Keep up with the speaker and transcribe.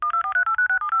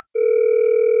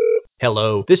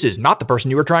Hello, this is not the person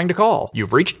you were trying to call.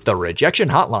 You've reached the rejection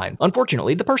hotline.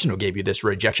 Unfortunately, the person who gave you this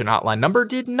rejection hotline number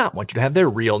did not want you to have their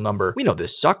real number. We know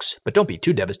this sucks, but don't be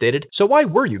too devastated. So why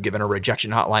were you given a rejection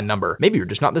hotline number? Maybe you're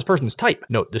just not this person's type.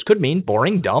 Note, this could mean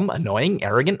boring, dumb, annoying,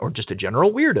 arrogant, or just a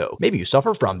general weirdo. Maybe you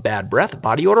suffer from bad breath,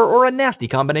 body odor, or a nasty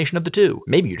combination of the two.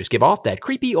 Maybe you just give off that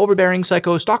creepy, overbearing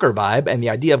psycho stalker vibe, and the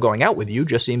idea of going out with you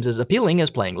just seems as appealing as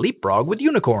playing leapfrog with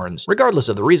unicorns. Regardless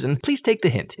of the reason, please take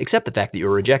the hint, accept the fact that you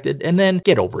were rejected, and then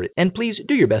get over it. And please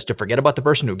do your best to forget about the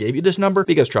person who gave you this number,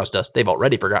 because trust us, they've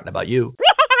already forgotten about you.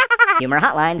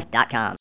 HumorHotlines.com